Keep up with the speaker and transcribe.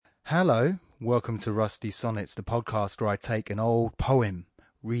Hello, welcome to Rusty Sonnets, the podcast where I take an old poem,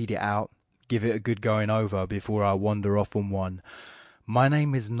 read it out, give it a good going over before I wander off on one. My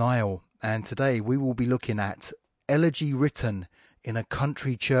name is Niall, and today we will be looking at Elegy Written in a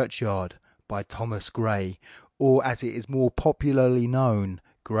Country Churchyard by Thomas Gray, or as it is more popularly known,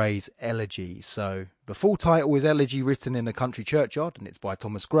 Gray's Elegy. So the full title is Elegy Written in a Country Churchyard, and it's by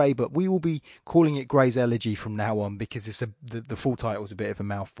Thomas Gray, but we will be calling it Gray's Elegy from now on because the full title is a bit of a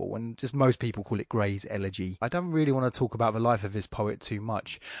mouthful, and just most people call it Gray's Elegy. I don't really want to talk about the life of this poet too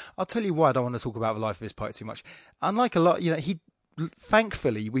much. I'll tell you why I don't want to talk about the life of this poet too much. Unlike a lot,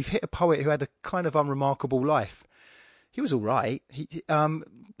 thankfully, we've hit a poet who had a kind of unremarkable life. He was all right.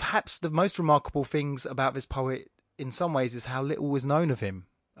 Perhaps the most remarkable things about this poet in some ways is how little was known of him.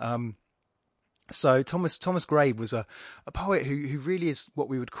 So Thomas Gray was a poet who really is what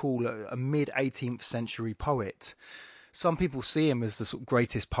we would call a mid-18th century poet. Some people see him as the sort of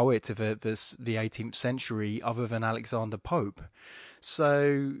greatest poet of the 18th century, other than Alexander Pope.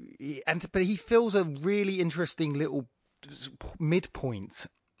 But he fills a really interesting little midpoint.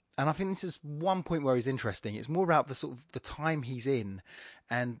 And I think this is one point where he's interesting. It's more about the sort of the time he's in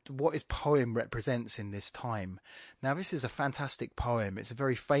and what his poem represents in this time. Now, this is a fantastic poem. It's a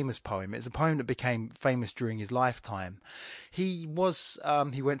very famous poem. It's a poem that became famous during his lifetime. He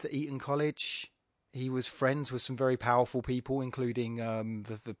went to Eton College. He was friends with some very powerful people, including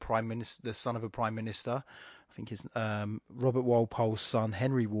the prime minister, the son of a prime minister. I think his Robert Walpole's son,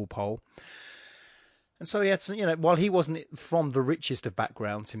 Henry Walpole. And so he had some, while he wasn't from the richest of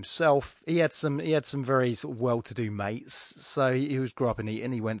backgrounds himself, he had some very sort of well-to-do mates. So he grew up in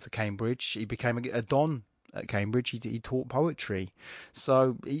Eton. He went to Cambridge. He became a don at Cambridge. He taught poetry.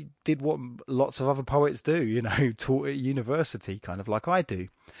 So he did what lots of other poets do, taught at university, kind of like I do.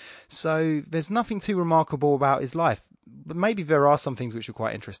 So there's nothing too remarkable about his life. But maybe there are some things which are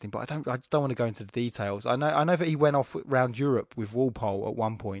quite interesting, but I just don't want to go into the details. I know that he went off around Europe with Walpole at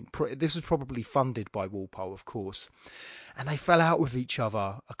one point. This was probably funded by Walpole, of course. And they fell out with each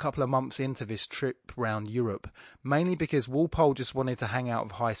other a couple of months into this trip round Europe, mainly because Walpole just wanted to hang out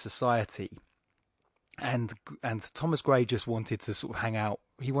with high society. And Thomas Gray just wanted to sort of hang out.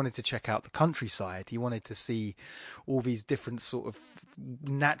 He wanted to check out the countryside. He wanted to see all these different sort of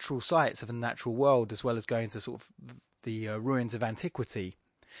natural sights of the natural world, as well as going to sort of the ruins of antiquity.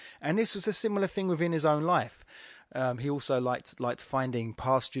 And this was a similar thing within his own life. He also liked finding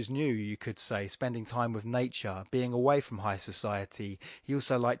pastures new, you could say, spending time with nature, being away from high society. He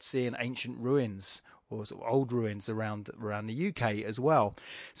also liked seeing ancient ruins or sort of old ruins around the UK as well.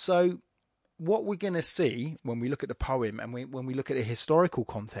 So what we're going to see when we look at the poem and when we look at the historical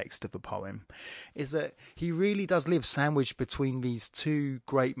context of the poem is that he really does live sandwiched between these two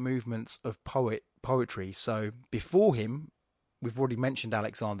great movements of poetry. So before him, we've already mentioned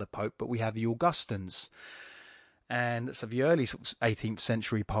Alexander Pope, but we have the Augustans. And so the early 18th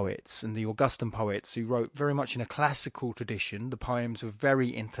century poets and the Augustan poets who wrote very much in a classical tradition. The poems were very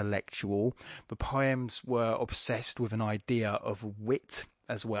intellectual. The poems were obsessed with an idea of wit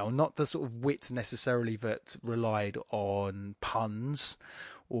as well, not the sort of wit necessarily that relied on puns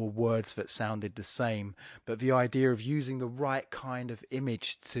or words that sounded the same, but the idea of using the right kind of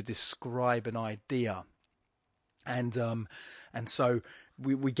image to describe an idea. And so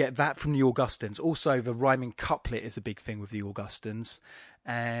we get that from the Augustans. Also, the rhyming couplet is a big thing with the Augustans.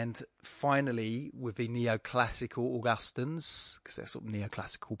 And finally, with the neoclassical Augustans, because they're sort of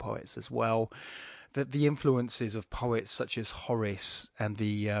neoclassical poets as well, that the influences of poets such as Horace and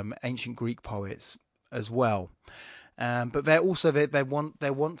the ancient Greek poets as well. But they're also they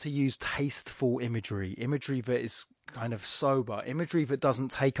want to use tasteful imagery that is kind of sober, imagery that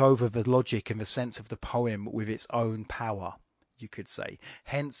doesn't take over the logic and the sense of the poem with its own power, you could say.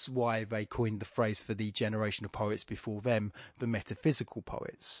 Hence why they coined the phrase for the generation of poets before them, the metaphysical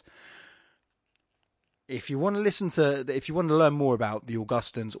poets. If you want to learn more about the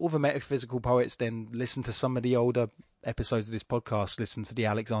Augustans or the metaphysical poets, then listen to some of the older episodes of this podcast. Listen to the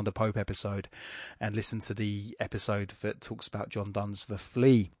Alexander Pope episode, and listen to the episode that talks about John Donne's The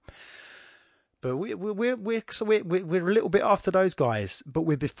Flea. But we're a little bit after those guys, but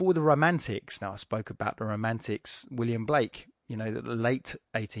we're before the Romantics. Now, I spoke about the Romantics, William Blake, the late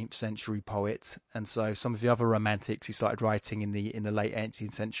 18th century poet, and so some of the other Romantics he started writing in the late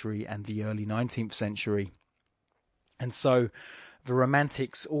 18th century and the early 19th century. And so the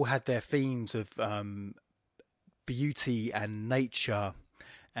Romantics all had their themes of beauty and nature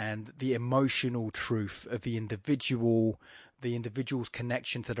and the emotional truth of the individual's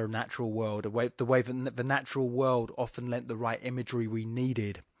connection to the natural world, the way that the natural world often lent the right imagery we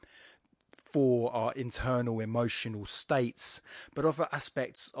needed for our internal emotional states, but other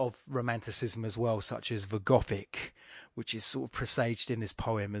aspects of romanticism as well, such as the Gothic, which is sort of presaged in this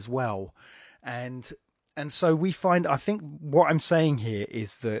poem as well. And so we find, I think what I'm saying here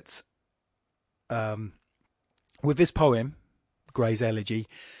is that with this poem, Gray's Elegy,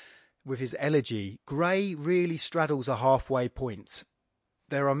 with his Elegy, Gray really straddles a halfway point.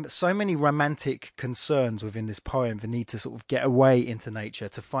 There are so many romantic concerns within this poem, the need to sort of get away into nature,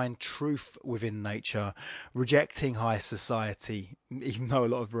 to find truth within nature, rejecting high society, even though a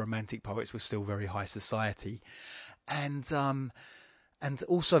lot of romantic poets were still very high society. And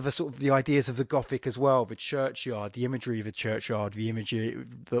also the sort of the ideas of the Gothic as well, the churchyard, the imagery of the churchyard, the imagery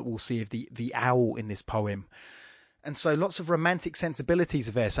that we'll see of the owl in this poem. And so lots of romantic sensibilities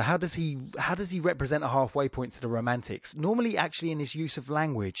are there. So how does he represent a halfway point to the romantics? Normally, actually, in his use of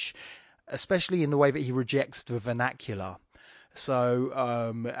language, especially in the way that he rejects the vernacular. So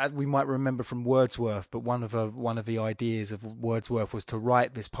as we might remember from Wordsworth, but one of the ideas of Wordsworth was to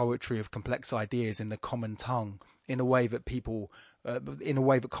write this poetry of complex ideas in the common tongue, in a way that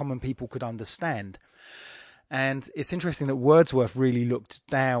common people could understand. And it's interesting that Wordsworth really looked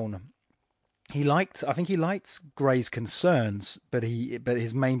down. I think he liked Gray's concerns, but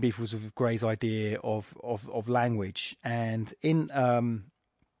his main beef was with Gray's idea of language. And in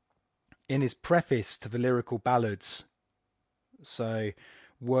his preface to the lyrical ballads, so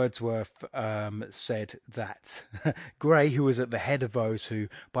Wordsworth said that Gray, who was at the head of those who,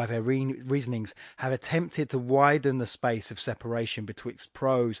 by their reasonings, have attempted to widen the space of separation betwixt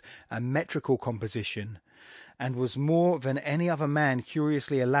prose and metrical composition, and was more than any other man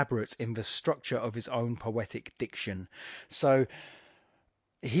curiously elaborate in the structure of his own poetic diction. So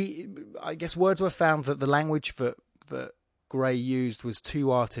I guess Wordsworth found that the language that Gray used was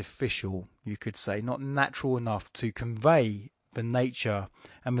too artificial, you could say, not natural enough to convey the nature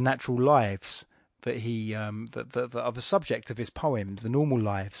and the natural lives that that are the subject of his poems, the normal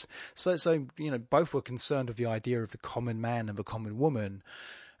lives. So both were concerned with the idea of the common man and the common woman,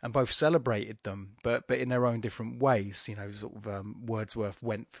 and both celebrated them, but in their own different ways. Wordsworth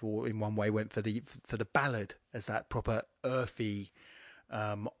went for the ballad as that proper earthy,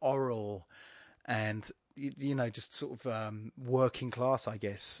 oral, and just sort of working class, I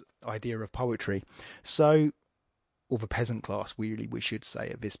guess, idea of poetry. So, or the peasant class, we should say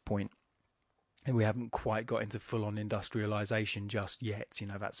at this point. And we haven't quite got into full-on industrialisation just yet.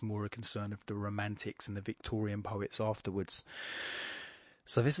 That's more a concern of the Romantics and the Victorian poets afterwards.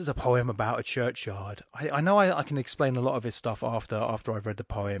 So this is a poem about a churchyard. I know I can explain a lot of this stuff after I've read the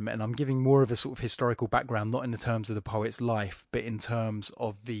poem, and I'm giving more of a sort of historical background, not in the terms of the poet's life, but in terms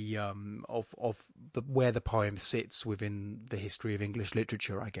of the where the poem sits within the history of English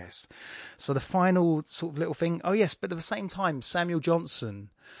literature, I guess. So the final sort of little thing. Oh yes, but at the same time, Samuel Johnson,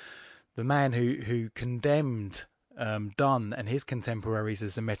 the man who condemned Donne and his contemporaries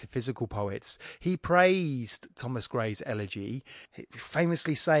as the metaphysical poets, he praised Thomas Gray's Elegy. He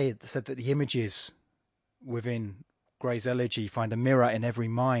famously said that the images within Gray's Elegy find a mirror in every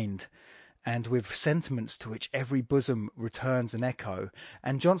mind, and with sentiments to which every bosom returns an echo.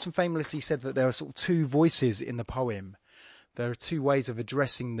 And Johnson famously said that there are sort of two voices in the poem. There are two ways of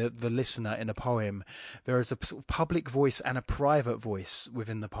addressing the listener in a poem. There is a sort of public voice and a private voice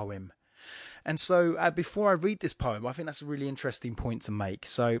within the poem. And so before I read this poem, I think that's a really interesting point to make.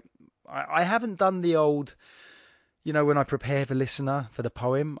 So I haven't done the old, when I prepare the listener for the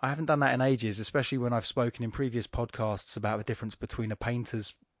poem, I haven't done that in ages, especially when I've spoken in previous podcasts about the difference between a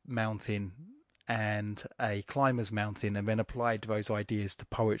painter's mountain and a climber's mountain, and then applied those ideas to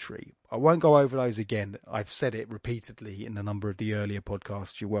poetry. I won't go over those again. I've said it repeatedly in a number of the earlier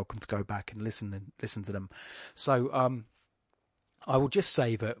podcasts. You're welcome to go back and listen to them. So, I will just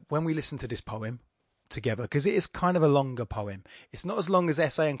say that when we listen to this poem together, because it is kind of a longer poem, it's not as long as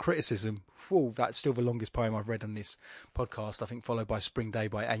Essay and Criticism. That's still the longest poem I've read on this podcast, I think, followed by Spring Day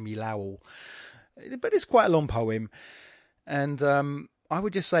by Amy Lowell. But it's quite a long poem. And I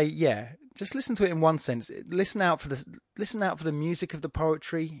would just say, just listen to it in one sense. Listen out for the music of the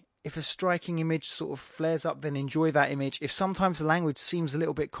poetry. If a striking image sort of flares up, then enjoy that image. If sometimes the language seems a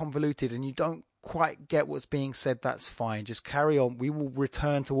little bit convoluted and you don't quite get what's being said, that's fine. Just carry on. We will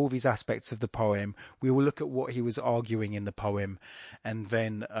return to all these aspects of the poem. We will look at what he was arguing in the poem, and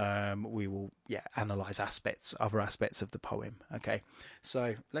then we will analyse other aspects of the poem. Okay,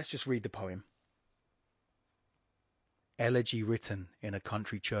 so let's just read the poem. Elegy written in a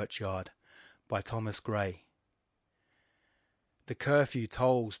country churchyard by Thomas Gray. The curfew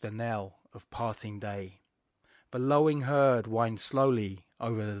tolls the knell of parting day. The lowing herd winds slowly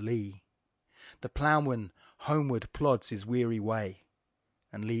over the lea. The ploughman homeward plods his weary way,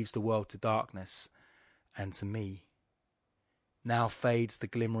 and leaves the world to darkness and to me. Now fades the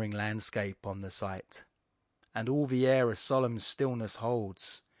glimmering landscape on the sight, and all the air a solemn stillness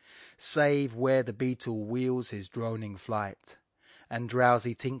holds, save where the beetle wheels his droning flight, and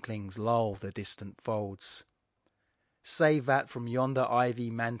drowsy tinklings lull the distant folds. Save that from yonder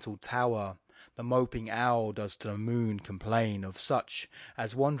ivy-mantled tower the moping owl does to the moon complain of such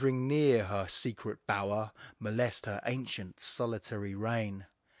as wandering near her secret bower molest her ancient solitary reign.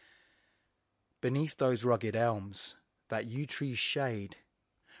 Beneath those rugged elms, that yew tree's shade,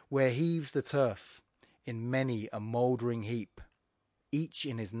 where heaves the turf in many a mouldering heap, each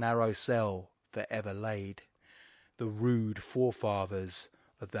in his narrow cell for ever laid, the rude forefathers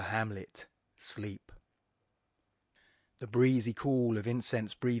of the hamlet sleep. The breezy call of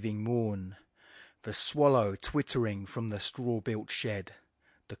incense-breathing morn, the swallow twittering from the straw-built shed,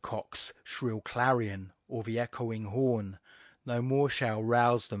 the cock's shrill clarion or the echoing horn, no more shall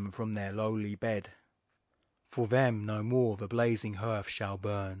rouse them from their lowly bed. For them no more the blazing hearth shall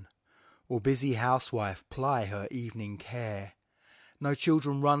burn, or busy housewife ply her evening care. No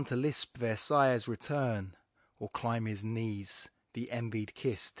children run to lisp their sire's return, or climb his knees the envied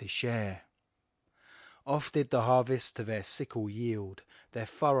kiss to share. Oft did the harvest to their sickle yield, their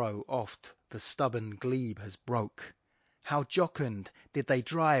furrow oft the stubborn glebe has broke. How jocund did they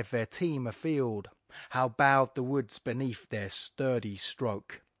drive their team afield, how bowed the woods beneath their sturdy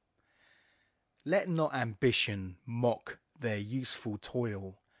stroke. Let not ambition mock their useful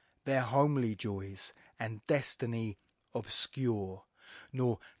toil, their homely joys and destiny obscure,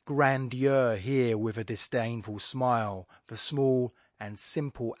 nor grandeur hear with a disdainful smile the small and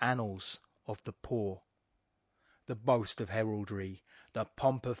simple annals of the poor. The boast of heraldry, the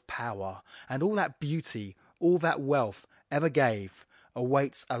pomp of power, and all that beauty, all that wealth ever gave,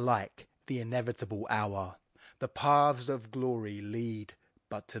 awaits alike the inevitable hour. The paths of glory lead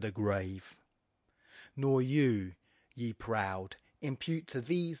but to the grave. Nor you, ye proud, impute to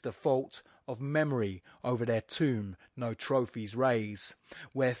these the fault of memory over their tomb no trophies raise,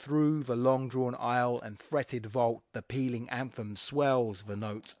 where through the long-drawn aisle and fretted vault the pealing anthem swells the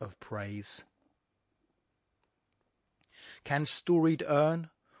note of praise. Can storied urn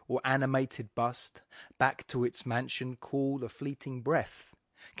or animated bust back to its mansion call the fleeting breath?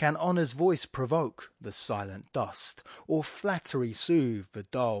 Can honour's voice provoke the silent dust, or flattery soothe the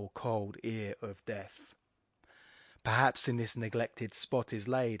dull cold ear of death? Perhaps in this neglected spot is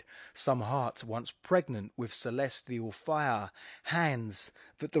laid some heart once pregnant with celestial fire, hands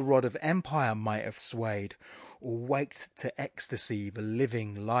that the rod of empire might have swayed, or waked to ecstasy the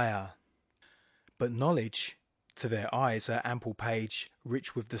living lyre. But knowledge, to their eyes her ample page,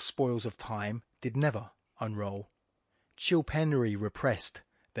 rich with the spoils of time, did never unroll. Chill penury repressed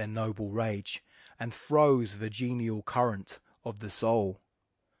their noble rage, and froze the genial current of the soul.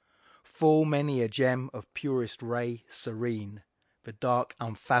 Full many a gem of purest ray serene the dark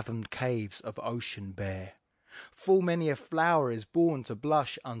unfathomed caves of ocean bear. Full many a flower is born to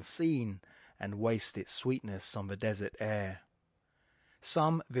blush unseen, and waste its sweetness on the desert air.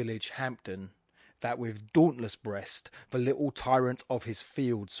 Some village Hampden, that with dauntless breast the little tyrant of his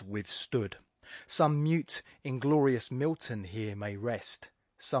fields withstood, some mute inglorious Milton here may rest,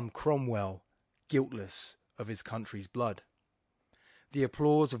 some Cromwell, guiltless of his country's blood. The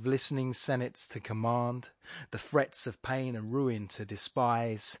applause of listening senates to command, the threats of pain and ruin to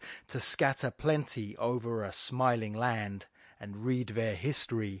despise, to scatter plenty over a smiling land, and read their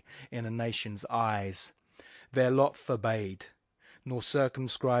history in a nation's eyes, their lot forbade, nor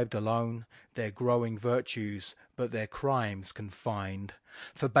circumscribed alone their growing virtues, but their crimes confined,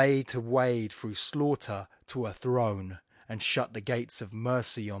 forbade to wade through slaughter to a throne, and shut the gates of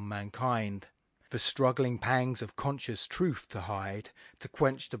mercy on mankind. The struggling pangs of conscious truth to hide, to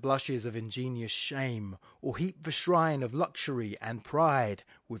quench the blushes of ingenious shame, or heap the shrine of luxury and pride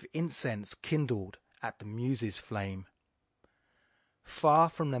with incense kindled at the muses' flame. Far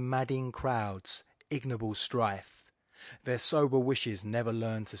from the madding crowd's ignoble strife, their sober wishes never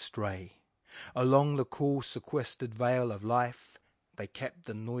learned to stray. Along the cool sequestered vale of life they kept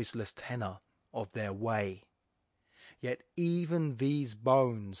the noiseless tenor of their way. Yet even these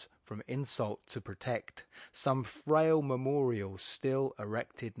bones from insult to protect, some frail memorial still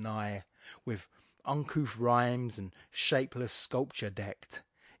erected nigh, with uncouth rhymes and shapeless sculpture decked,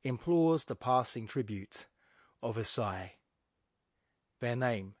 implores the passing tribute of a sigh. Their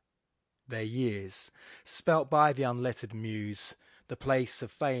name, their years, spelt by the unlettered muse, the place of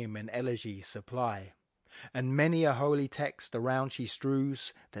fame and elegy supply, and many a holy text around she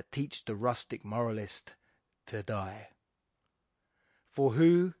strews that teach the rustic moralist to die. For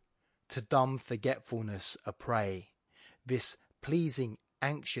who, to dumb forgetfulness a prey, this pleasing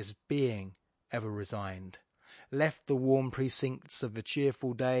anxious being ever resigned, left the warm precincts of a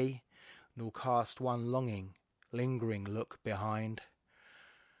cheerful day, nor cast one longing, lingering look behind.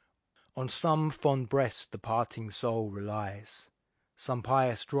 On some fond breast the parting soul relies, some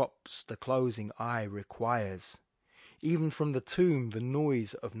pious drops the closing eye requires. Even from the tomb the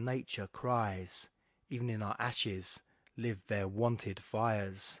noise of nature cries, even in our ashes live their wonted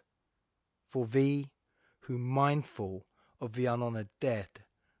fires. For thee, who mindful of the unhonoured dead,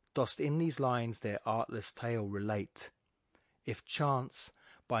 dost in these lines their artless tale relate, if chance,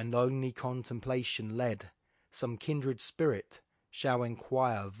 by lonely contemplation led, some kindred spirit shall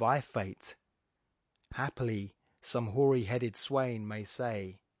enquire thy fate, haply some hoary-headed swain may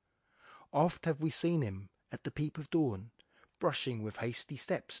say, oft have we seen him at the peep of dawn, brushing with hasty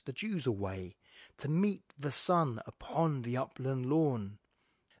steps the dews away, to meet the sun upon the upland lawn.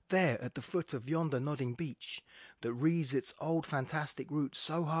 There at the foot of yonder nodding beech, that wreathes its old fantastic roots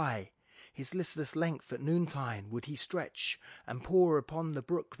so high, his listless length at noontide would he stretch, and pore upon the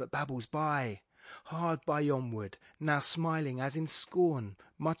brook that babbles by. Hard by yon wood, now smiling as in scorn,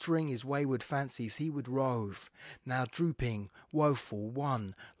 muttering his wayward fancies he would rove, now drooping, woeful,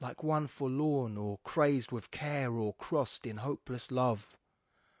 one, like one forlorn, or crazed with care, or crossed in hopeless love.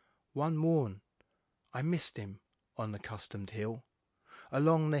 One morn I missed him on the customed hill,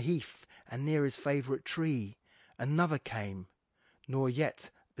 along the heath, and near his favourite tree. Another came, nor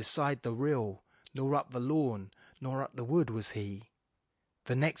yet beside the rill, nor up the lawn, nor up the wood was he.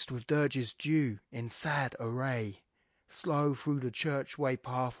 The next with dirges due, in sad array, slow through the church-way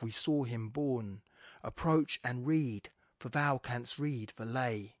path we saw him borne. Approach and read, for thou canst read the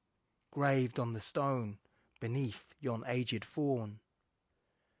lay, graved on the stone, beneath yon aged thorn.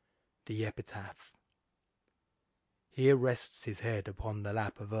 The Epitaph. Here rests his head upon the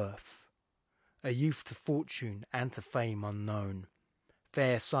lap of earth, a youth to fortune and to fame unknown.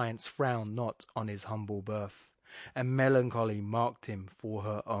 Fair science frowned not on his humble birth, and melancholy marked him for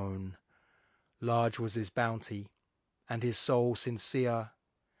her own. Large was his bounty, and his soul sincere.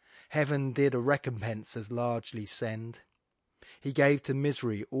 Heaven did a recompense as largely send. He gave to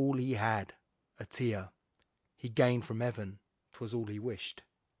misery all he had, a tear. He gained from heaven, 'twas all he wished,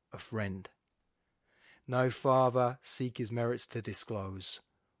 a friend. No farther seek his merits to disclose,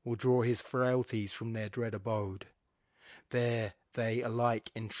 or draw his frailties from their dread abode. There they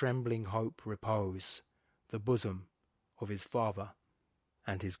alike in trembling hope repose, the bosom of his Father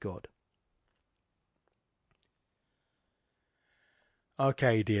and his God.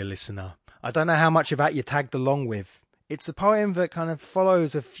 Okay, dear listener, I don't know how much of that you tagged along with. It's a poem that kind of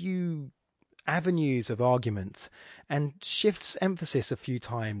follows a few avenues of argument and shifts emphasis a few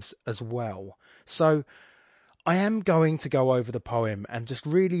times as well. So I am going to go over the poem and just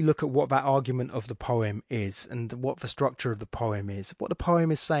really look at what that argument of the poem is and what the structure of the poem is, what the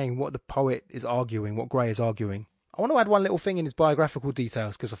poem is saying, what the poet is arguing, what Gray is arguing. I want to add one little thing in his biographical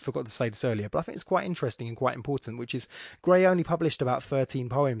details because I forgot to say this earlier, but I think it's quite interesting and quite important, which is Gray only published about 13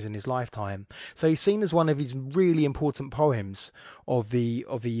 poems in his lifetime. So he's seen as one of his really important poems of the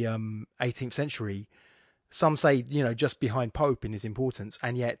 18th century. Some say, just behind Pope in his importance,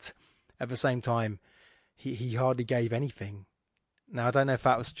 and yet at the same time, he hardly gave anything. Now, I don't know if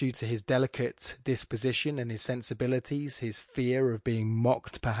that was due to his delicate disposition and his sensibilities, his fear of being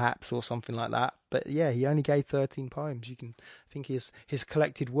mocked, perhaps, or something like that. But yeah, he only gave 13 poems. You can think his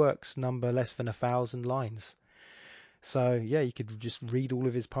collected works number less than 1,000 lines. So yeah, you could just read all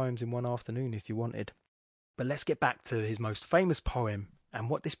of his poems in one afternoon if you wanted. But let's get back to his most famous poem and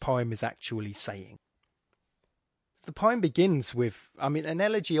what this poem is actually saying. The poem begins with, an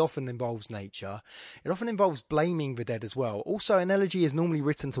elegy often involves nature. It often involves blaming the dead as well. Also, an elegy is normally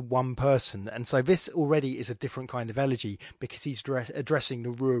written to one person, and so this already is a different kind of elegy because he's addressing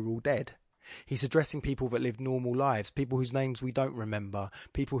the rural dead. He's addressing people that lived normal lives, people whose names we don't remember,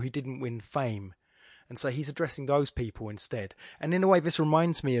 people who didn't win fame. And so he's addressing those people instead. And in a way, this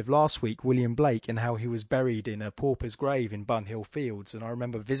reminds me of last week, William Blake, and how he was buried in a pauper's grave in Bunhill Fields. And I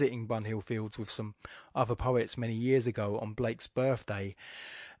remember visiting Bunhill Fields with some other poets many years ago on Blake's birthday,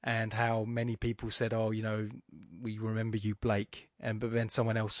 and how many people said, we remember you, Blake. But then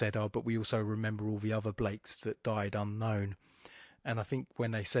someone else said, but we also remember all the other Blakes that died unknown. And I think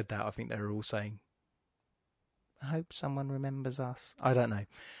when they said that, I think they were all saying, I hope someone remembers us. I don't know.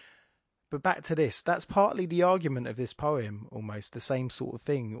 But back to this, that's partly the argument of this poem, almost the same sort of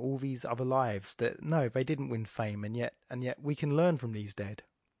thing. All these other lives that, no, they didn't win fame, and yet we can learn from these dead.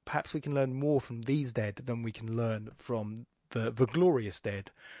 Perhaps we can learn more from these dead than we can learn from the glorious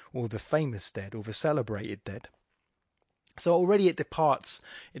dead, or the famous dead, or the celebrated dead. So already it departs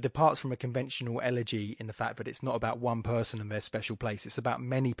from a conventional elegy in the fact that it's not about one person and their special place. It's about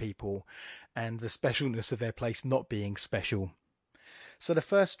many people and the specialness of their place not being special. So the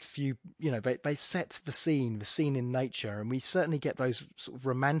first few, they set the scene in nature, and we certainly get those sort of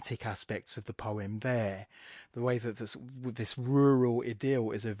romantic aspects of the poem there, the way that this rural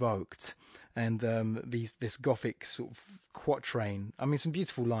idyll is evoked, and this Gothic sort of quatrain. I mean, some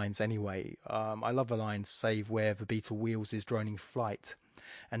beautiful lines anyway. I love the lines, save where the beetle wheels his droning flight,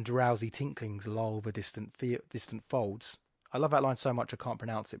 and drowsy tinklings lull the distant folds. I love that line so much I can't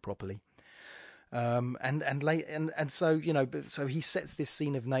pronounce it properly. So he sets this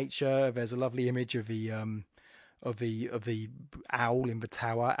scene of nature. There's a lovely image of the owl in the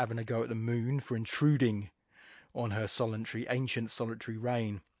tower having a go at the moon for intruding on her ancient solitary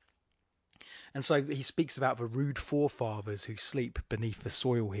reign. And so he speaks about the rude forefathers who sleep beneath the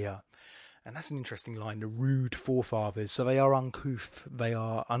soil here. And that's an interesting line, the rude forefathers. So they are uncouth, they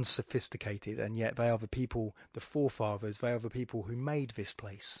are unsophisticated, and yet they are the people, the forefathers, they are the people who made this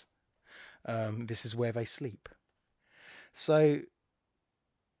place. This is where they sleep. So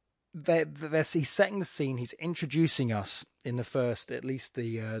he's setting the scene. He's introducing us in the first, at least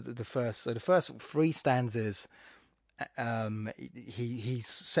the first three stanzas. He's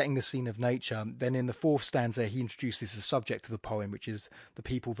setting the scene of nature. Then in the fourth stanza, he introduces the subject of the poem, which is the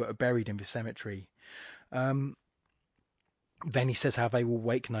people that are buried in the cemetery. Then he says how they will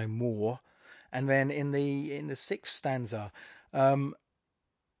wake no more, and then in the sixth stanza.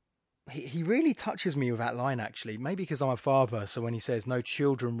 He really touches me with that line, actually. Maybe because I'm a father, so when he says, no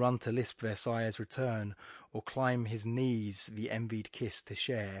children run to lisp their sire's return, or climb his knees the envied kiss to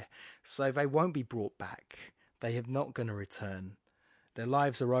share. So they won't be brought back. They are not going to return. Their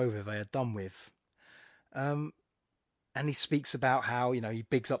lives are over. They are done with. And he speaks about how, he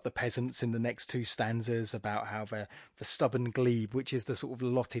bigs up the peasants in the next two stanzas, about how the stubborn glebe, which is the sort of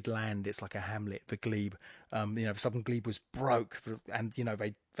allotted land, it's like a hamlet, the glebe, the stubborn glebe was broke, and,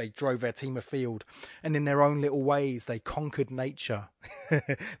 they drove their team afield, and in their own little ways, they conquered nature.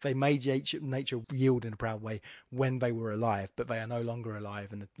 They made nature yield in a proud way when they were alive, but they are no longer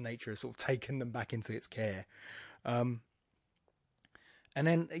alive, and nature has sort of taken them back into its care. And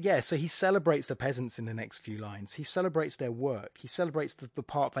then, so he celebrates the peasants in the next few lines. He celebrates their work. He celebrates the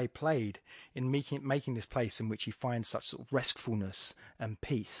part they played in making this place in which he finds such sort of restfulness and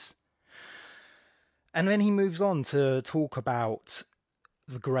peace. And then he moves on to talk about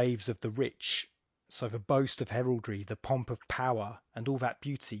the graves of the rich. So the boast of heraldry, the pomp of power, and all that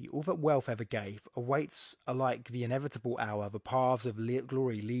beauty, all that wealth ever gave, awaits alike the inevitable hour. The paths of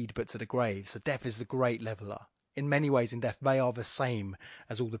glory lead but to the grave. So death is the great leveller. In many ways in death, they are the same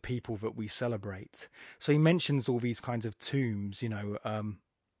as all the people that we celebrate. So he mentions all these kinds of tombs,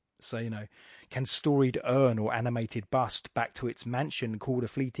 can storied urn or animated bust back to its mansion called a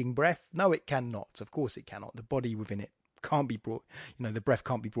fleeting breath? No, it cannot. Of course it cannot. The body within it can't be brought, the breath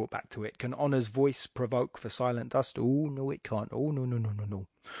can't be brought back to it. Can honour's voice provoke the silent dust? Oh, no, it can't. Oh, no.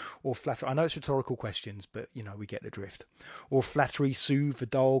 Or flattery, I know it's rhetorical questions, but, we get the drift. Or flattery soothe the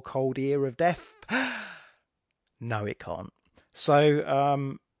dull, cold ear of death? No, it can't.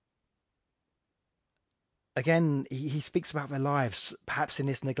 So, again, he speaks about their lives. Perhaps in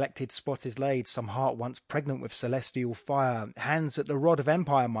this neglected spot is laid some heart once pregnant with celestial fire. Hands that the rod of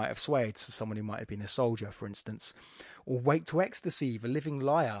empire might have swayed. So someone who might have been a soldier, for instance. Or wake to ecstasy, the living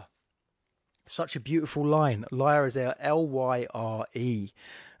lyre. Such a beautiful line. Lyre is L-Y-R-E.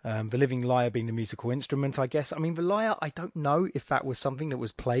 The living lyre being the musical instrument, I guess. I mean, the lyre, I don't know if that was something that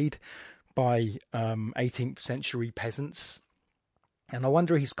was played by 18th century peasants, and I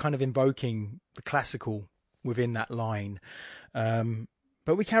wonder he's kind of invoking the classical within that line,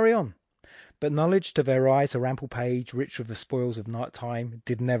 but we carry on. But knowledge to their eyes a ample page, rich with the spoils of night time,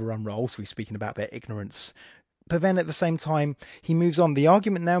 did never unroll. So he's speaking about their ignorance. But then at the same time he moves on. The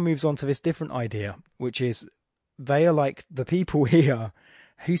argument now moves on to this different idea, which is they are like the people here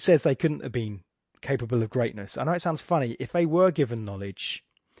who says they couldn't have been capable of greatness. I know it sounds funny. If they were given knowledge,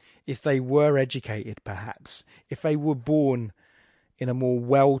 if they were educated, perhaps, if they were born in a more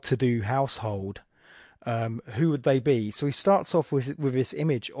well-to-do household, who would they be? So he starts off with this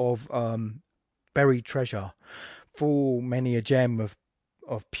image of buried treasure, full many a gem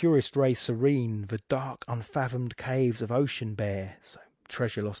of purest ray serene, the dark unfathomed caves of ocean bear, so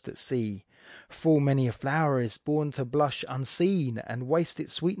treasure lost at sea. Full many a flower is born to blush unseen and waste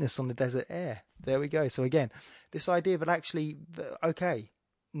its sweetness on the desert air. There we go. So again, this idea that actually, okay,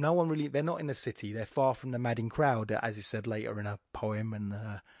 no one really, they're not in the city, they're far from the madding crowd, as is said later in a poem,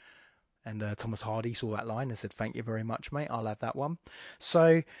 and Thomas Hardy saw that line and said, thank you very much, mate, I'll have that one.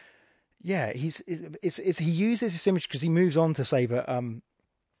 So, Yeah, he uses this image because he moves on to say that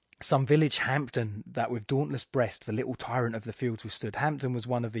some village Hampden that with dauntless breast the little tyrant of the fields withstood. Hampden was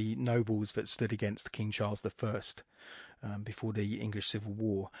one of the nobles that stood against King Charles I before the English Civil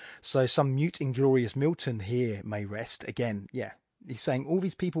War. So some mute inglorious Milton here may rest. Again, yeah, he's saying all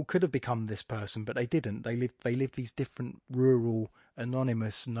these people could have become this person, but they didn't. They lived these different rural,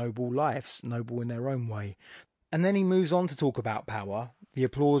 anonymous, noble lives, noble in their own way. And then he moves on to talk about power, the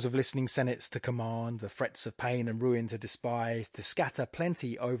applause of listening senates to command, the threats of pain and ruin to despise, to scatter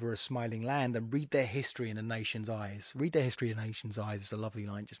plenty over a smiling land and read their history in a nation's eyes. Read their history in a nation's eyes is a lovely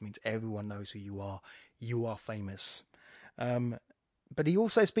line. It just means everyone knows who you are. You are famous. But he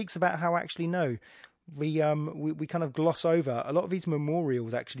also speaks about how actually no, we kind of gloss over a lot of these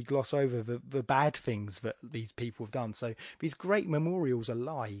memorials. Actually, gloss over the bad things that these people have done. So these great memorials are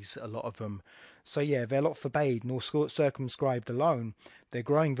lies. A lot of them. So yeah, they're not forbade nor circumscribed alone. They're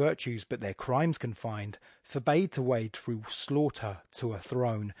growing virtues, but their crimes confined. Forbade to wade through slaughter to a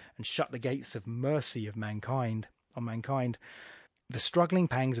throne and shut the gates of mercy of mankind on mankind. The struggling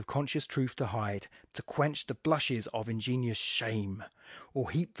pangs of conscious truth to hide, to quench the blushes of ingenious shame, or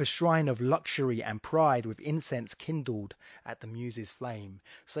heap the shrine of luxury and pride with incense kindled at the muse's flame.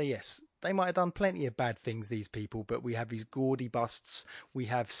 So yes, they might have done plenty of bad things, these people, but we have these gaudy busts, we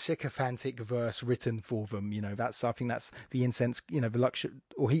have sycophantic verse written for them, that's, I think that's the incense, the luxury,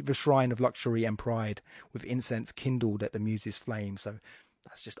 or heap the shrine of luxury and pride with incense kindled at the muse's flame. So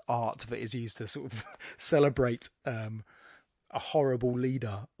that's just art that is used to sort of celebrate, a horrible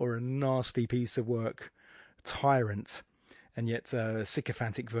leader or a nasty piece of work, tyrant, and yet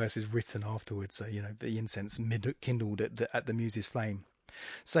sycophantic verses written afterwards. So the incense kindled at the muse's flame.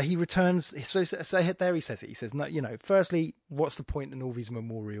 So he returns. So there he says it. He says, no, firstly, what's the point in all these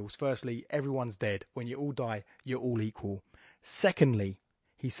memorials? Firstly, everyone's dead. When you all die, you're all equal. Secondly,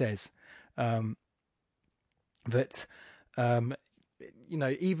 he says that.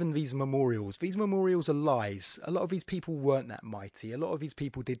 Even these memorials are lies. A lot of these people weren't that mighty. A lot of these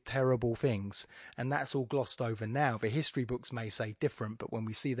people did terrible things, and that's all glossed over now. The history books may say different, but when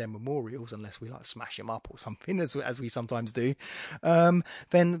we see their memorials, unless we like smash them up or something, as we sometimes do,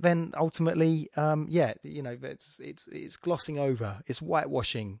 then ultimately, it's glossing over, it's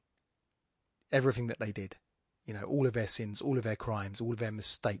whitewashing everything that they did. All of their sins, all of their crimes, all of their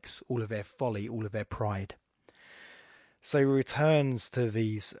mistakes, all of their folly, all of their pride. So he returns to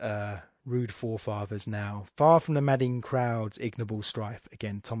these rude forefathers now, far from the madding crowd's ignoble strife.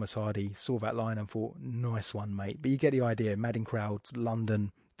 Again, Thomas Hardy saw that line and thought, nice one, mate. But you get the idea. Madding crowds,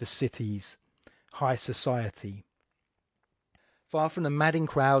 London, the cities, high society. Far from the madding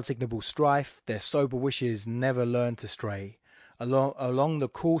crowd's ignoble strife, their sober wishes never learned to stray. Along the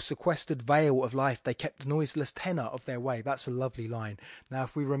cool sequestered veil of life, they kept the noiseless tenor of their way. That's a lovely line. Now,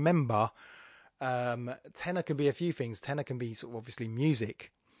 if we remember... tenor can be a few things. Tenor can be sort of obviously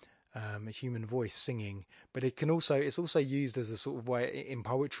music, a human voice singing, but it's also used as a sort of way in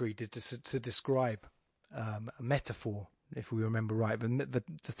poetry to describe a metaphor, if we remember right. The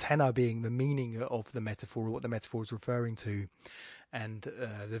tenor being the meaning of the metaphor, or what the metaphor is referring to, and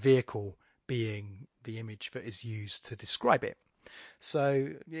the vehicle being the image that is used to describe it.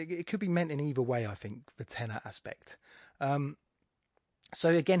 So it could be meant in either way, I think, the tenor aspect. So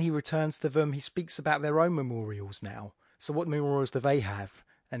again, he returns to them. He speaks about their own memorials now. So what memorials do they have?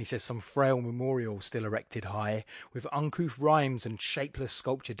 And he says, some frail memorial still erected high, with uncouth rhymes and shapeless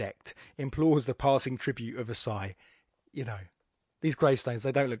sculpture decked, implores the passing tribute of a sigh. These gravestones,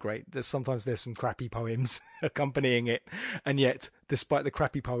 they don't look great. Sometimes there's some crappy poems accompanying it. And yet, despite the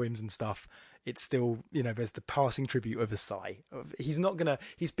crappy poems and stuff, it's still, there's the passing tribute of a sigh. He's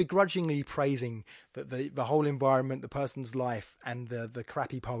begrudgingly praising the whole environment, the person's life, and the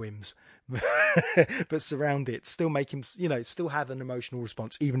crappy poems that surround it still make him, still have an emotional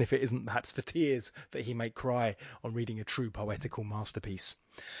response, even if it isn't perhaps the tears that he may cry on reading a true poetical masterpiece.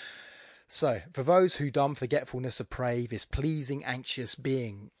 So, for those who dumb forgetfulness of prey, this pleasing, anxious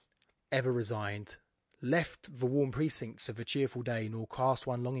being, ever resigned, left the warm precincts of a cheerful day, nor cast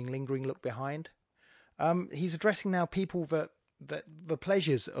one longing, lingering look behind. He's addressing now people that the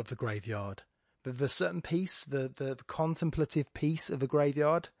pleasures of the graveyard, the certain peace, the contemplative peace of the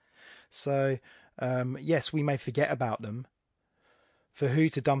graveyard. So, yes, we may forget about them. For who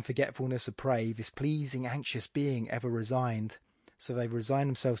to dumb forgetfulness of prey, this pleasing, anxious being ever resigned. So they resign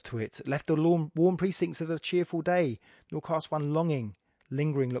themselves to it, left the warm precincts of a cheerful day, nor cast one longing,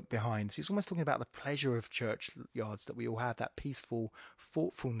 lingering look behind. So he's almost talking about the pleasure of churchyards that we all have, that peaceful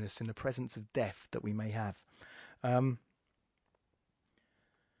thoughtfulness in the presence of death that we may have. And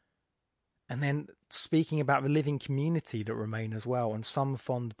And then speaking about the living community that remain as well, on some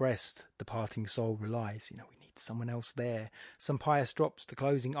fond breast the parting soul relies. We need someone else there. Some pious drops the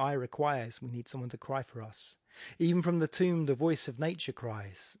closing eye requires. We need someone to cry for us. Even from the tomb the voice of nature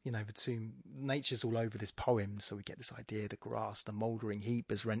cries. The tomb, nature's all over this poem, so we get this idea, the grass, the mouldering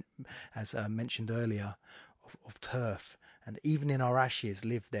heap, as mentioned earlier, of turf. And even in our ashes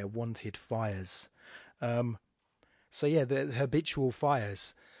live their wonted fires. The habitual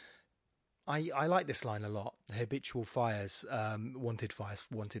fires. I like this line a lot. The habitual fires, wanted fires.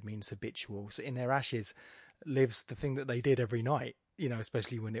 Wanted means habitual. So in their ashes lives the thing that they did every night,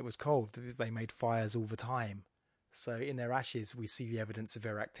 especially when it was cold. They made fires all the time. So in their ashes, we see the evidence of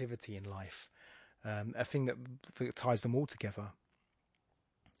their activity in life, a thing that ties them all together.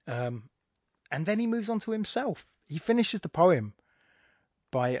 And then he moves on to himself. He finishes the poem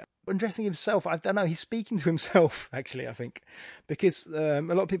by undressing himself. I don't know, he's speaking to himself, actually, I think, because a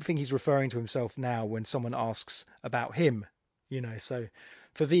lot of people think he's referring to himself now when someone asks about him, so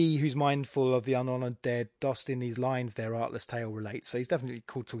for thee who's mindful of the unhonoured dead, dost in these lines their artless tale relate. So he's definitely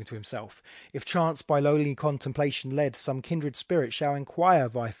talking to himself. If chance by lowly contemplation led, some kindred spirit shall inquire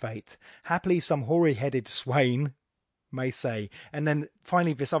thy fate. Haply some hoary-headed swain may say. And then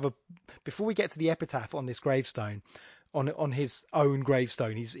finally this other, before we get to the epitaph on this gravestone, on his own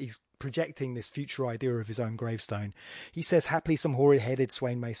gravestone, he's projecting this future idea of his own gravestone. He says, haply some hoary-headed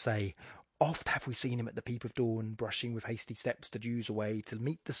swain may say, oft have we seen him at the peep of dawn, brushing with hasty steps the dews away to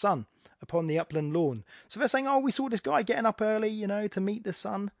meet the sun upon the upland lawn. So they're saying, we saw this guy getting up early, to meet the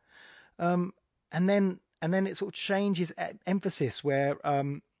sun. And then it sort of changes emphasis where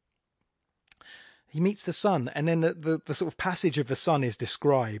he meets the sun, and then the sort of passage of the sun is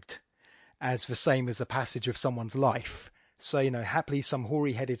described as the same as the passage of someone's life. So, haply some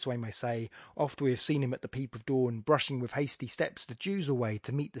hoary-headed swain may say, oft we have seen him at the peep of dawn, brushing with hasty steps the dews away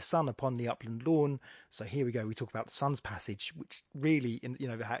to meet the sun upon the upland lawn. So here we go, we talk about the sun's passage, which really,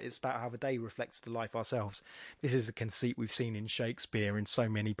 it's about how the day reflects the life ourselves. This is a conceit we've seen in Shakespeare, in so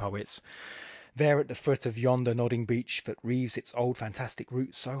many poets. There at the foot of yonder nodding beech that wreaves its old fantastic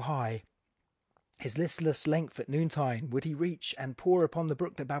roots so high, his listless length at noontide would he reach, and pour upon the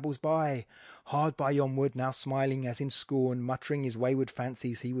brook that babbles by. Hard by yon wood, now smiling as in scorn, muttering his wayward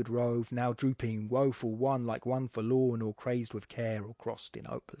fancies he would rove, now drooping, woeful one, like one forlorn, or crazed with care, or crossed in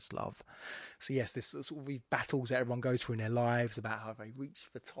hopeless love. So yes, this sort of these battles that everyone goes through in their lives about how they reach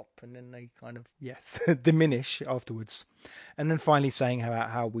the top and then they kind of, diminish afterwards. And then finally saying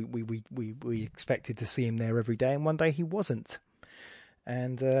how we expected to see him there every day, and one day he wasn't.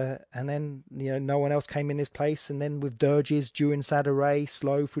 And then no one else came in his place, and then with dirges due in sad array,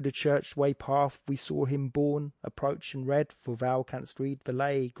 slow through the church way path we saw him borne, approach and read, for thou canst read the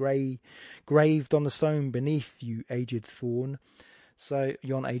lay graved on the stone beneath you aged thorn. So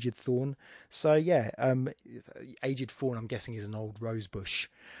yon aged thorn. So aged thorn, I'm guessing, is an old rose bush.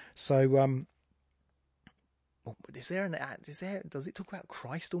 So does it talk about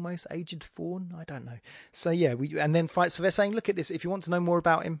Christ almost, aged thorn? I don't know. So so they're saying, look at this, if you want to know more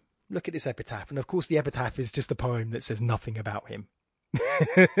about him, look at this epitaph. And of course the epitaph is just a poem that says nothing about him.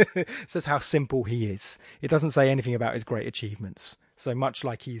 It says how simple he is. It doesn't say anything about his great achievements. So much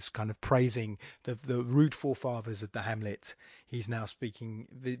like he's kind of praising the rude forefathers of the hamlet, he's now speaking,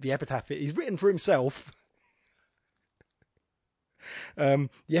 the epitaph he's written for himself. The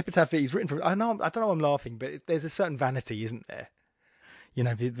epitaph he's written for, I don't know I'm laughing, but there's a certain vanity, isn't there?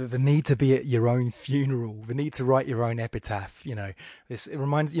 The need to be at your own funeral, the need to write your own epitaph. It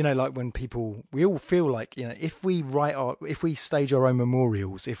reminds, like when we all feel like, if we stage our own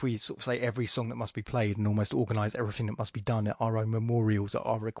memorials, if we sort of say every song that must be played and almost organise everything that must be done at our own memorials at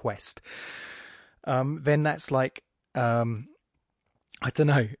our request, then that's like, I don't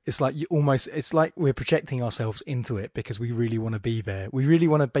know. It's like it's like we're projecting ourselves into it because we really want to be there. We really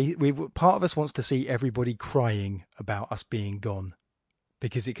want to be, part of us wants to see everybody crying about us being gone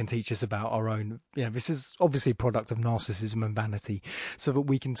because it can teach us about our own, this is obviously a product of narcissism and vanity, so that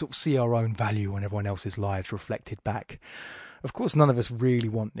we can sort of see our own value on everyone else's lives reflected back. Of course, none of us really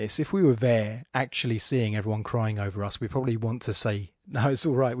want this. If we were there actually seeing everyone crying over us, we probably want to say, no, it's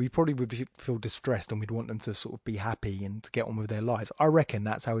all right. We probably would feel distressed and we'd want them to sort of be happy and to get on with their lives. I reckon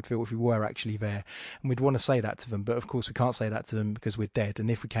that's how we'd feel if we were actually there. And we'd want to say that to them. But of course, we can't say that to them because we're dead. And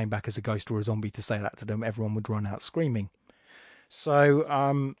if we came back as a ghost or a zombie to say that to them, everyone would run out screaming.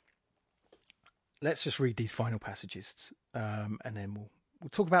 So let's just read these final passages. And then we'll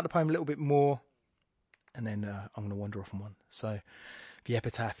talk about the poem a little bit more. And then I'm going to wander off on one. So the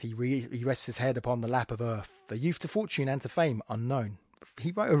epitaph, he rests his head upon the lap of earth, a youth to fortune and to fame unknown.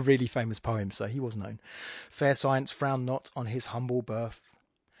 He wrote a really famous poem, so he was known. Fair science frowned not on his humble birth,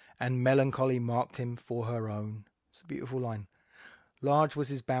 and melancholy marked him for her own. It's a beautiful line. Large was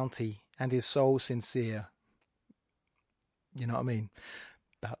his bounty, and his soul sincere. You know what I mean?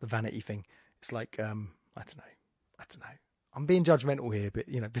 About the vanity thing. It's like, I don't know. I'm being judgmental here, but,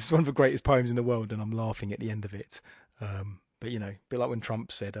 this is one of the greatest poems in the world, and I'm laughing at the end of it. But, a bit like when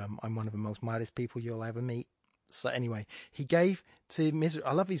Trump said, I'm one of the most mildest people you'll ever meet. So anyway, he gave to misery.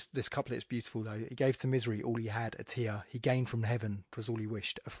 I love this couplet. It's beautiful though. He gave to misery all he had, a tear. He gained from heaven, 'twas all he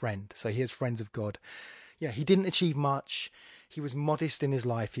wished, a friend. So here's friends of God. He didn't achieve much. He was modest in his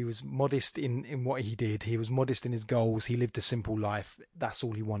life. He was modest in what he did. He was modest in his goals. He lived a simple life. That's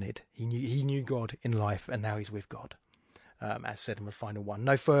all he wanted. He knew God in life, and now he's with God. As said in the final one.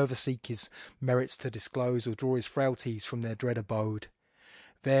 No further seek his merits to disclose, or draw his frailties from their dread abode.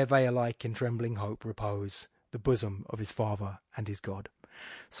 There they alike in trembling hope repose, the bosom of his Father and his God.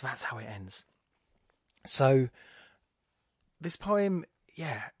 So that's how it ends. So this poem,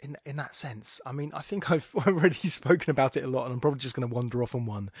 in that sense, I mean, I think I've already spoken about it a lot, and I'm probably just going to wander off on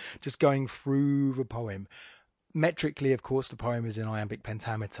one, just going through the poem. Metrically, of course, the poem is in iambic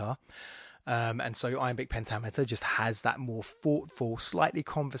pentameter. And so iambic pentameter just has that more thoughtful, slightly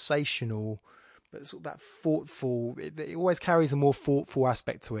conversational, but sort of that thoughtful, it always carries a more thoughtful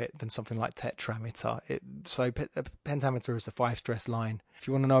aspect to it than something like tetrameter. So pentameter is the 5-stress line. If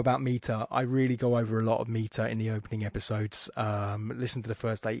you want to know about meter, I really go over a lot of meter in the opening episodes. Listen to the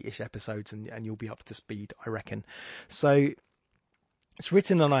first 8-ish episodes and you'll be up to speed, I reckon. So it's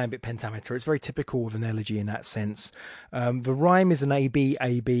written on iambic pentameter. It's very typical of an elegy in that sense. The rhyme is an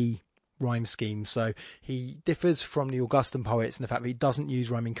AB rhyme scheme, so he differs from the Augustan poets in the fact that he doesn't use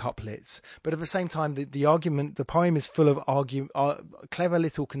rhyming couplets, but at the same time the poem is full of clever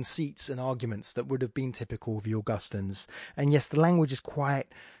little conceits and arguments that would have been typical of the Augustans. And yes, the language is quite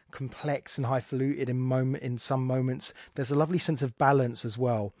complex and highfalutin in some moments. There's a lovely sense of balance as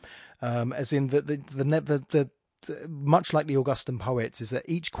well, as in the much like the Augustan poets, is that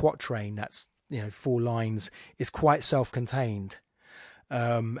each quatrain, that's 4 lines, is quite self-contained.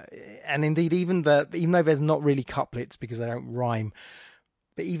 And indeed, even though there's not really couplets because they don't rhyme,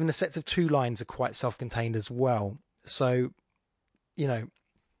 but even the sets of 2 lines are quite self-contained as well. So,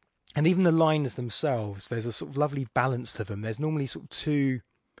 and even the lines themselves, there's a sort of lovely balance to them. There's normally sort of 2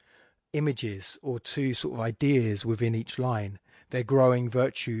 images or 2 sort of ideas within each line. They're growing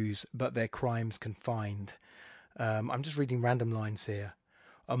virtues, but their crimes confined. I'm just reading random lines here.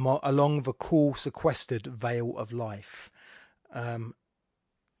 Along the cool, sequestered vale of life.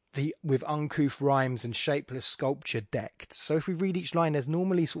 With uncouth rhymes and shapeless sculpture decked. So if we read each line, there's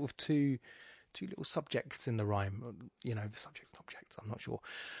normally sort of two little subjects in the rhyme. Subjects and objects, I'm not sure.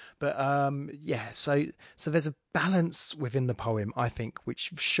 But so there's a balance within the poem, I think,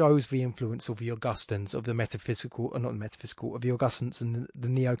 which shows the influence of the Augustans, of the metaphysical, or not the metaphysical, of the Augustans and the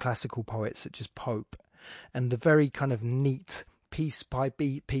neoclassical poets such as Pope, and the very kind of neat piece by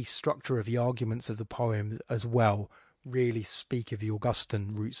piece structure of the arguments of the poem as well really speak of the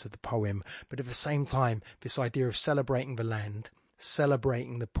Augustan roots of the poem. But at the same time, this idea of celebrating the land,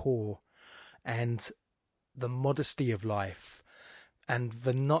 celebrating the poor, and the modesty of life, and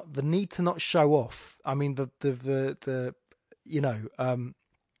the need to not show off. I mean, the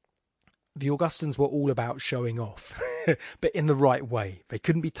Augustans were all about showing off, but in the right way. They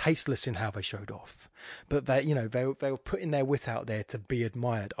couldn't be tasteless in how they showed off, but they were putting their wit out there to be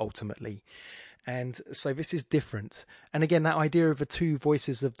admired ultimately. And so this is different. And again, that idea of the 2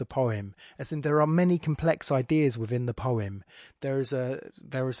 voices of the poem, as in there are many complex ideas within the poem. There is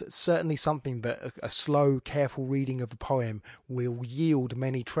certainly something that a slow, careful reading of the poem will yield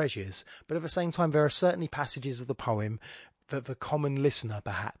many treasures. But at the same time, there are certainly passages of the poem that the common listener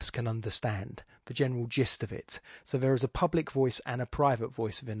perhaps can understand, the general gist of it. So there is a public voice and a private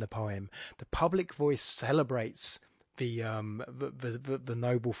voice within the poem. The public voice celebrates the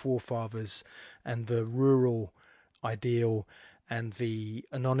noble forefathers and the rural ideal and the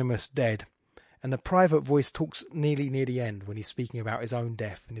anonymous dead. And the private voice talks nearly near the end when he's speaking about his own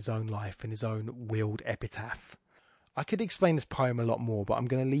death and his own life and his own willed epitaph. I could explain this poem a lot more, but I'm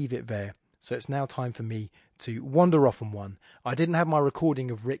going to leave it there. So it's now time for me to wander off on one. I didn't have my recording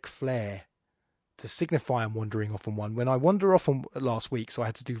of Ric Flair to signify I'm wandering off on one. When I wander off on last week, so I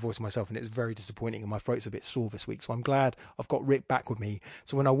had to do voice myself, and it was very disappointing, and my throat's a bit sore this week, so I'm glad I've got Rick back with me.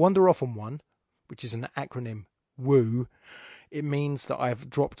 So when I wander off on one, which is an acronym WOO, it means that I've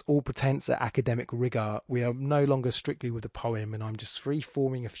dropped all pretense at academic rigour. We are no longer strictly with the poem, and I'm just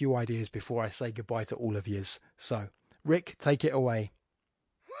free-forming a few ideas before I say goodbye to all of yous. So, Rick, take it away.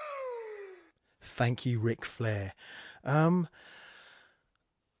 Thank you, Ric Flair.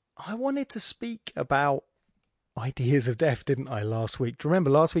 I wanted to speak about ideas of death, didn't I, last week? Do you remember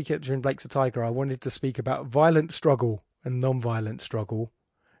last week during Blake's a Tiger, I wanted to speak about violent struggle and non-violent struggle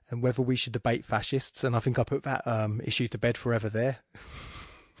and whether we should debate fascists. And I think I put that issue to bed forever there.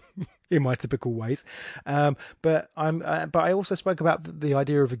 In my typical ways, but I also spoke about the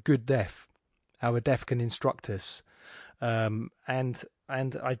idea of a good death, how a death can instruct us, and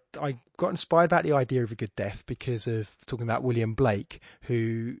I got inspired about the idea of a good death because of talking about William Blake,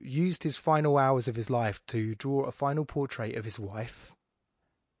 who used his final hours of his life to draw a final portrait of his wife,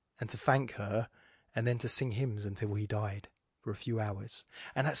 and to thank her, and then to sing hymns until he died for a few hours.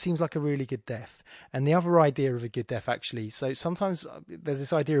 And that seems like a really good death. And the other idea of a good death, actually, so sometimes there's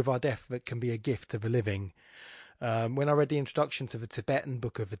this idea of our death that can be a gift to the living. When I read the introduction to the Tibetan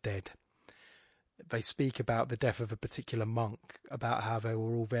Book of the Dead, they speak about the death of a particular monk, about how they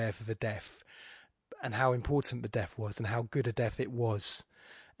were all there for the death and how important the death was and how good a death it was.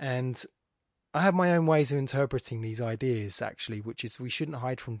 And I have my own ways of interpreting these ideas, actually, which is we shouldn't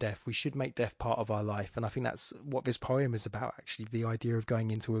hide from death. We should make death part of our life. And I think that's what this poem is about, actually, the idea of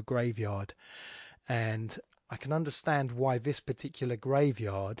going into a graveyard. And I can understand why this particular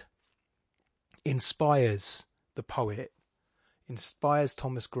graveyard inspires the poet, inspires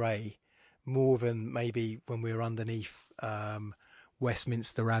Thomas Gray, more than maybe when we were underneath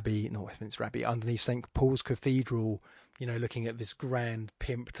Westminster Abbey, underneath St. Paul's Cathedral, looking at this grand,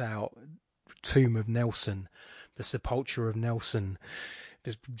 pimped out tomb of Nelson, the sepulchre of Nelson,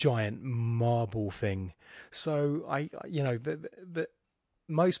 this giant marble thing. So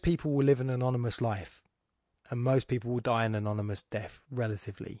most people will live an anonymous life, and most people will die an anonymous death,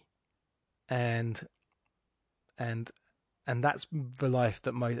 relatively, and that's the life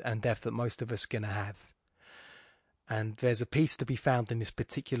and death that most of us are going to have. And there's a peace to be found in this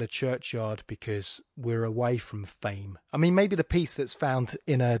particular churchyard because we're away from fame. I mean, maybe the peace that's found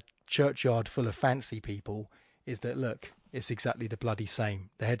in a churchyard full of fancy people is that, look, it's exactly the bloody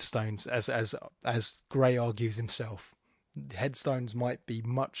same. The headstones, as Gray argues himself, the headstones might be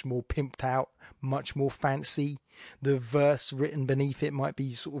much more pimped out, much more fancy. The verse written beneath it might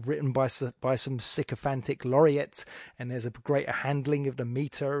be sort of written by some sycophantic laureate, and there's a greater handling of the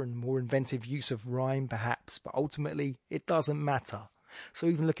meter and more inventive use of rhyme, perhaps. But ultimately, it doesn't matter. So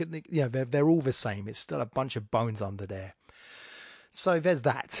even look at they're all the same. It's still a bunch of bones under there. So there's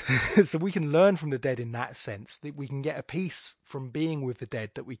that. So we can learn from the dead in that sense, that we can get a peace from being with the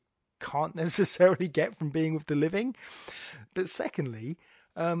dead that we can't necessarily get from being with the living. But secondly,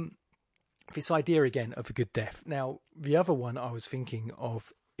 this idea again of a good death. Now, the other one I was thinking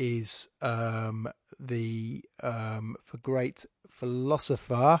of is the great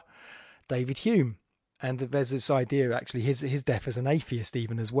philosopher David Hume. And there's this idea, actually, his death as an atheist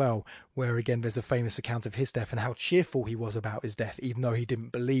even as well, where again there's a famous account of his death and how cheerful he was about his death, even though he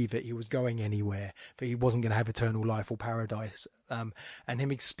didn't believe that he was going anywhere, that he wasn't going to have eternal life or paradise, and him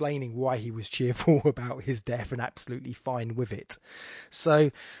explaining why he was cheerful about his death and absolutely fine with it.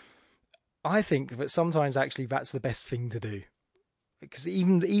 So I think that sometimes actually that's the best thing to do. Because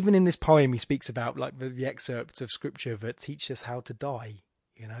even in this poem he speaks about like the excerpts of scripture that teach us how to die,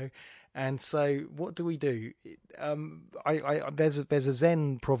 And so what do we do? There's a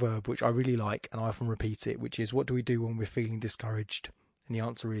Zen proverb which I really like, and I often repeat it, which is, what do we do when we're feeling discouraged? And the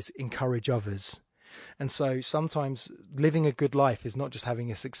answer is encourage others. And so sometimes living a good life is not just having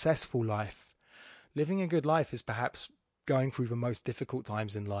a successful life. Living a good life is perhaps going through the most difficult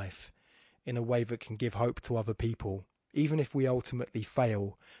times in life in a way that can give hope to other people. Even if we ultimately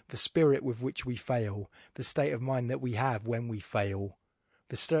fail, the spirit with which we fail, the state of mind that we have when we fail,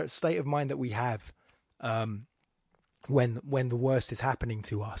 the state of mind that we have when the worst is happening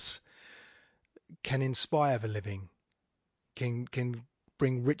to us can inspire the living, can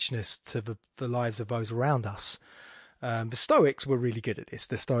bring richness to the lives of those around us. The Stoics were really good at this.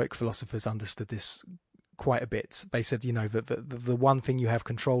 The Stoic philosophers understood this quite a bit. They said, that the one thing you have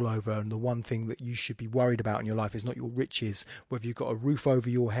control over and the one thing that you should be worried about in your life is not your riches, whether you've got a roof over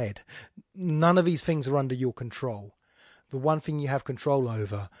your head. None of these things are under your control. The one thing you have control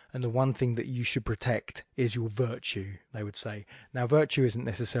over and the one thing that you should protect is your virtue, they would say. Now, virtue isn't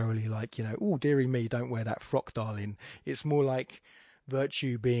necessarily like, oh, dearie me, don't wear that frock, darling. It's more like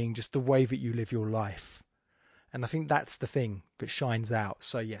virtue being just the way that you live your life. And I think that's the thing that shines out.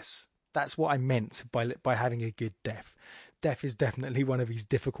 So, yes, that's what I meant by having a good death. Death is definitely one of these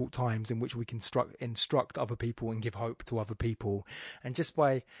difficult times in which we can instruct other people and give hope to other people. And just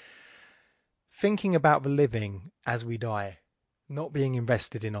by thinking about the living as we die, not being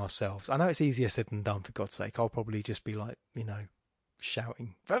invested in ourselves. I know it's easier said than done, for God's sake. I'll probably just be like,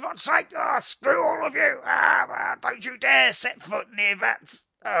 shouting, for God's sake, screw all of you, don't you dare set foot near that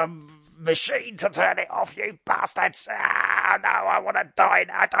machine to turn it off, you bastards. No, I want to die.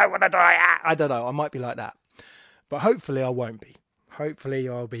 I don't want to die. I don't know. I might be like that, but hopefully I won't be. Hopefully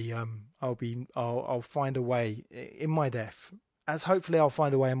I'll find a way in my death, as hopefully I'll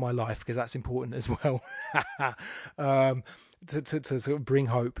find a way in my life, because that's important as well. To sort of bring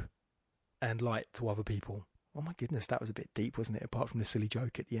hope and light to other people. Oh my goodness, that was a bit deep, wasn't it? Apart from the silly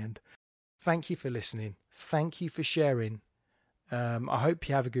joke at the end. Thank you for listening. Thank you for sharing. I hope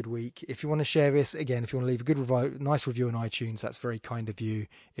you have a good week. If you want to share this, again, if you want to leave a good nice review on iTunes, that's very kind of you.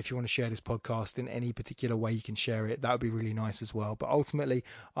 If you want to share this podcast in any particular way you can share it, that would be really nice as well. But ultimately,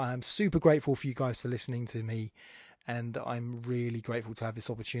 I am super grateful for you guys for listening to me, and I'm really grateful to have this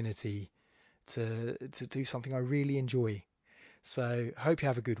opportunity to do something I really enjoy. So hope you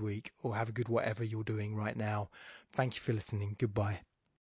have a good week, or have a good whatever you're doing right now. Thank you for listening. Goodbye.